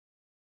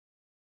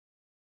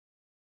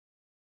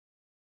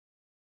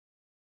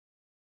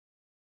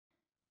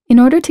In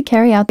order to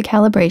carry out the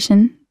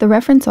calibration, the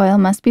reference oil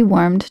must be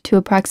warmed to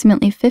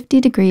approximately 50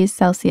 degrees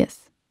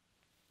Celsius.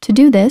 To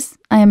do this,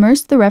 I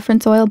immerse the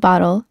reference oil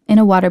bottle in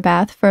a water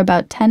bath for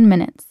about 10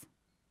 minutes.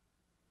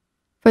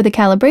 For the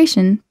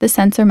calibration, the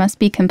sensor must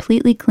be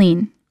completely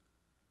clean.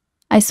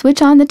 I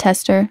switch on the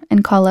tester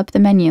and call up the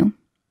menu.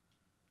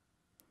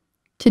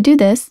 To do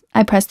this,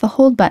 I press the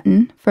hold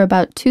button for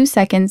about 2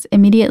 seconds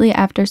immediately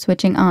after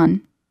switching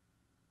on.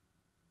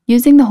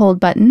 Using the hold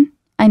button,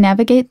 I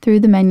navigate through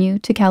the menu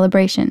to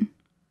calibration.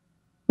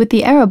 With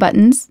the arrow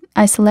buttons,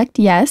 I select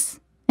Yes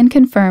and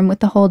confirm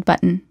with the hold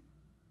button.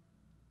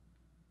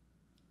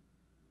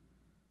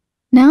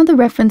 Now the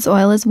reference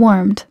oil is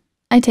warmed.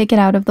 I take it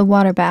out of the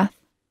water bath.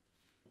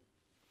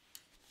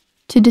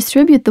 To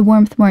distribute the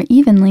warmth more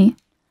evenly,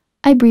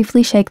 I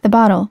briefly shake the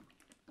bottle.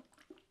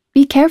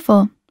 Be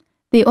careful!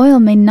 The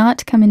oil may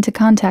not come into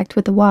contact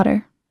with the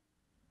water.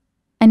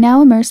 I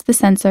now immerse the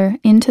sensor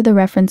into the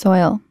reference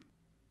oil.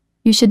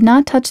 You should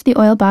not touch the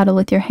oil bottle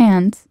with your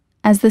hands,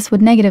 as this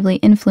would negatively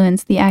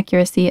influence the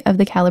accuracy of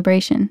the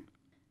calibration.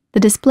 The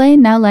display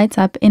now lights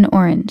up in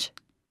orange.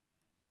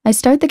 I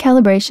start the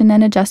calibration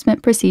and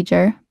adjustment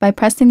procedure by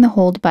pressing the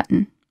hold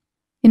button.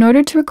 In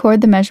order to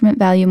record the measurement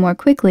value more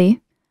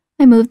quickly,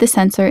 I move the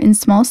sensor in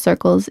small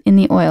circles in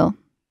the oil.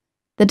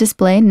 The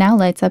display now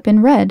lights up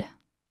in red.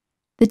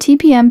 The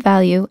TPM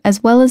value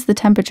as well as the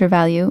temperature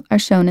value are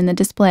shown in the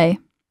display.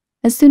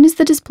 As soon as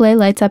the display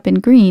lights up in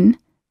green,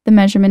 the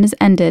measurement is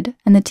ended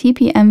and the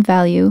TPM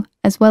value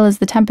as well as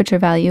the temperature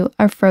value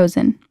are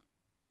frozen.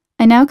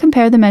 I now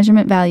compare the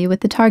measurement value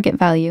with the target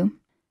value.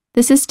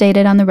 This is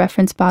stated on the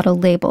reference bottle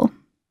label.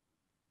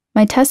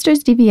 My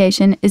tester's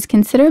deviation is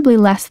considerably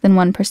less than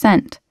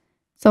 1%,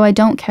 so I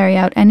don't carry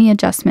out any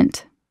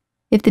adjustment.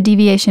 If the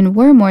deviation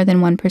were more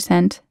than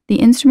 1%, the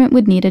instrument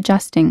would need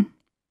adjusting.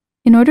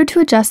 In order to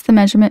adjust the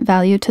measurement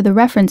value to the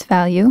reference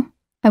value,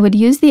 I would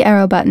use the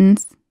arrow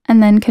buttons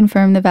and then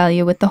confirm the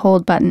value with the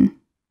hold button.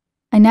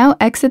 I now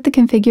exit the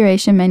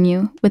configuration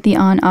menu with the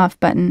on-off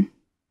button.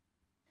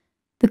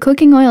 The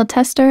cooking oil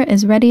tester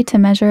is ready to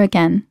measure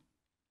again.